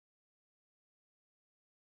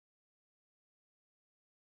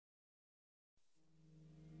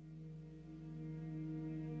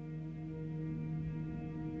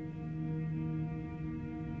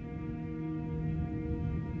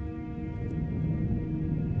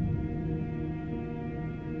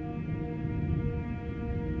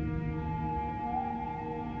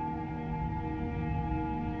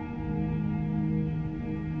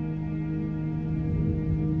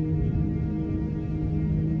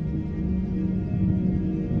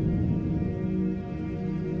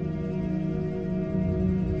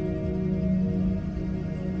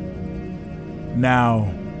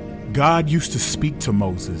Now, God used to speak to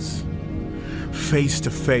Moses face to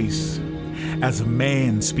face as a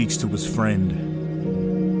man speaks to his friend.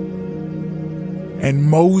 And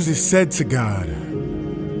Moses said to God,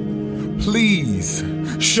 "Please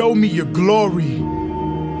show me your glory."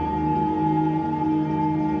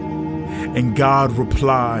 And God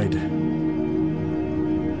replied,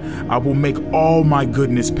 "I will make all my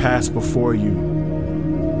goodness pass before you,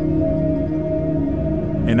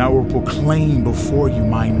 and I will proclaim before you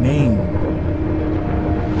my name,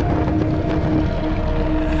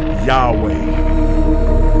 Yahweh."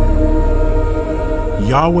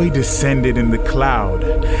 Yahweh descended in the cloud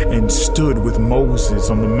and stood with Moses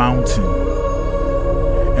on the mountain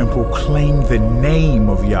and proclaimed the name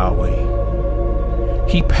of Yahweh.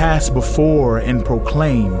 He passed before and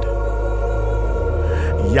proclaimed,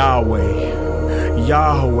 "Yahweh,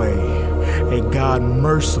 Yahweh, a God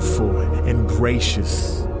merciful and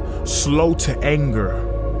gracious, slow to anger,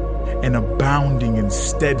 and abounding in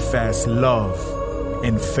steadfast love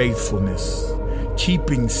and faithfulness,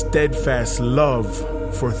 keeping steadfast love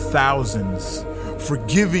for thousands,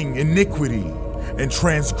 forgiving iniquity and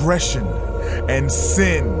transgression and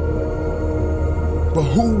sin, but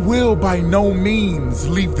who will by no means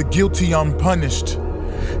leave the guilty unpunished.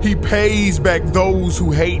 He pays back those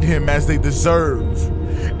who hate him as they deserve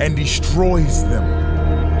and destroys them.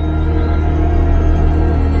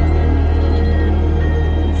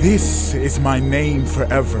 This is my name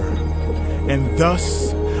forever, and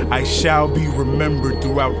thus I shall be remembered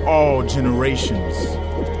throughout all generations."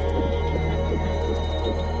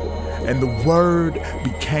 And the Word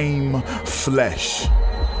became flesh.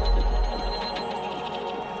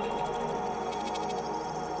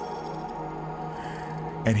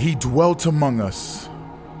 And he dwelt among us.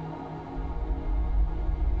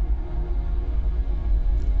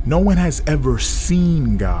 No one has ever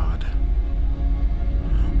seen God,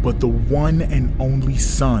 but the one and only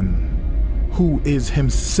Son, who is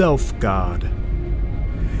himself God.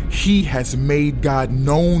 He has made God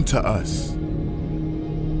known to us.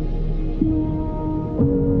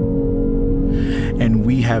 And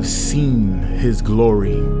we have seen his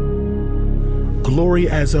glory. Glory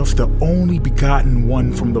as of the only begotten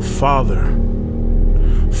one from the Father,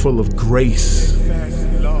 full of grace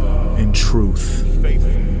and truth.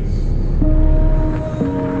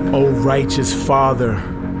 O righteous Father,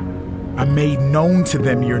 I made known to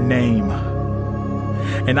them your name,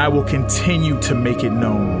 and I will continue to make it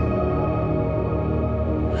known,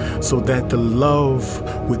 so that the love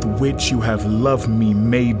with which you have loved me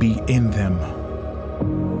may be in them,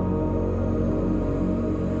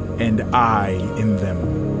 and I in them.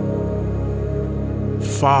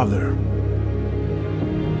 Father,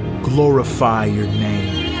 glorify your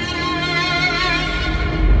name.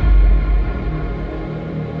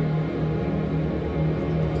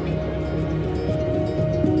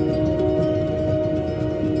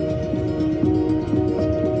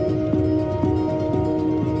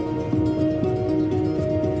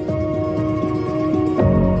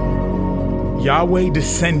 Yahweh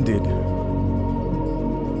descended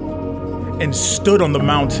and stood on the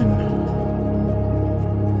mountain.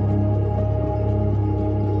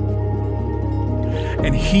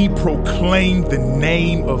 And he proclaimed the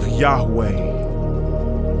name of Yahweh.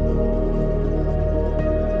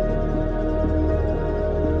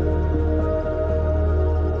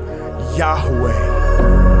 Yahweh.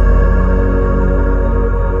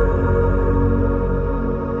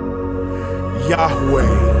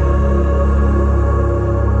 Yahweh.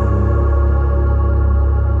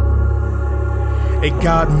 A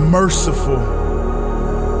God merciful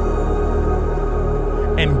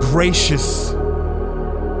and gracious,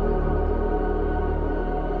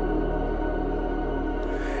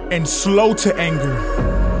 and slow to anger,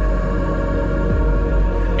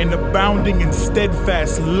 and abounding in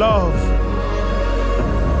steadfast love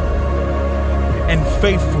and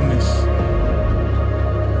faithfulness,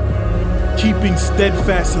 keeping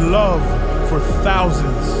steadfast love for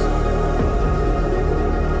thousands,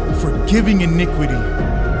 forgiving iniquity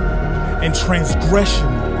and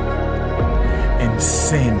transgression and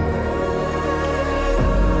sin.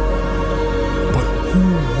 But who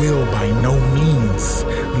will by no means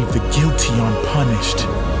leave the guilty unpunished?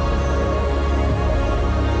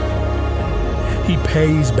 He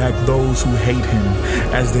pays back those who hate him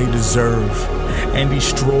as they deserve and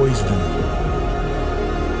destroys them.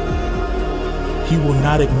 He will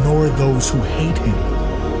not ignore those who hate him,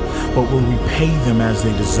 but will repay them as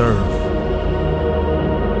they deserve.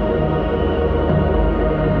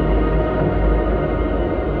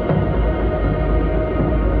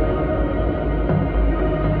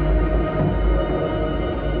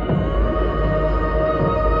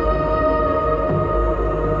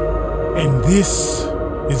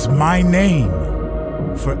 my name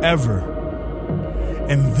forever,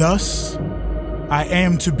 and thus I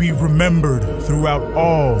am to be remembered throughout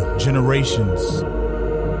all generations.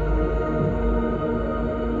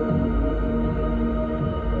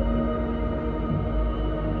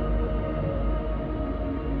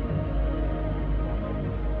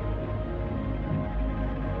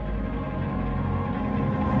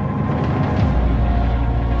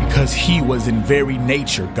 Because he was in very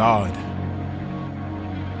nature God.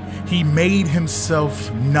 He made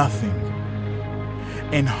himself nothing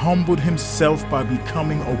and humbled himself by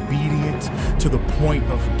becoming obedient to the point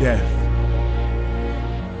of death,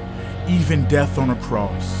 even death on a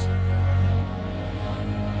cross.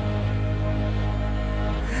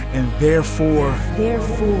 And therefore,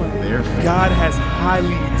 God has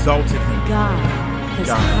highly exalted him. God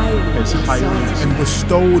has highly exalted and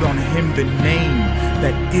bestowed on him the name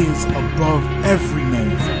that is above every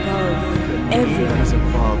name.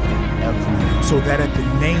 So that at the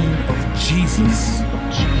name of Jesus,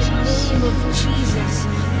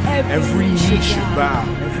 every knee should bow.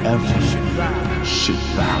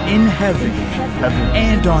 In heaven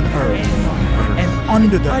and on earth and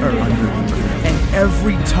under the earth, and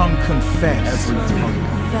every tongue confess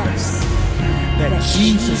that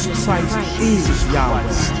Jesus Christ is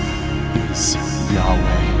Yahweh.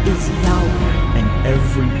 And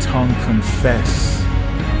every tongue confess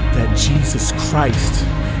that Jesus Christ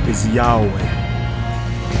is Yahweh.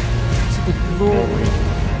 To the glory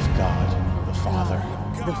of God the Father.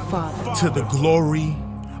 The Father. To the glory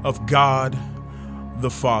of God the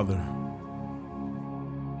Father.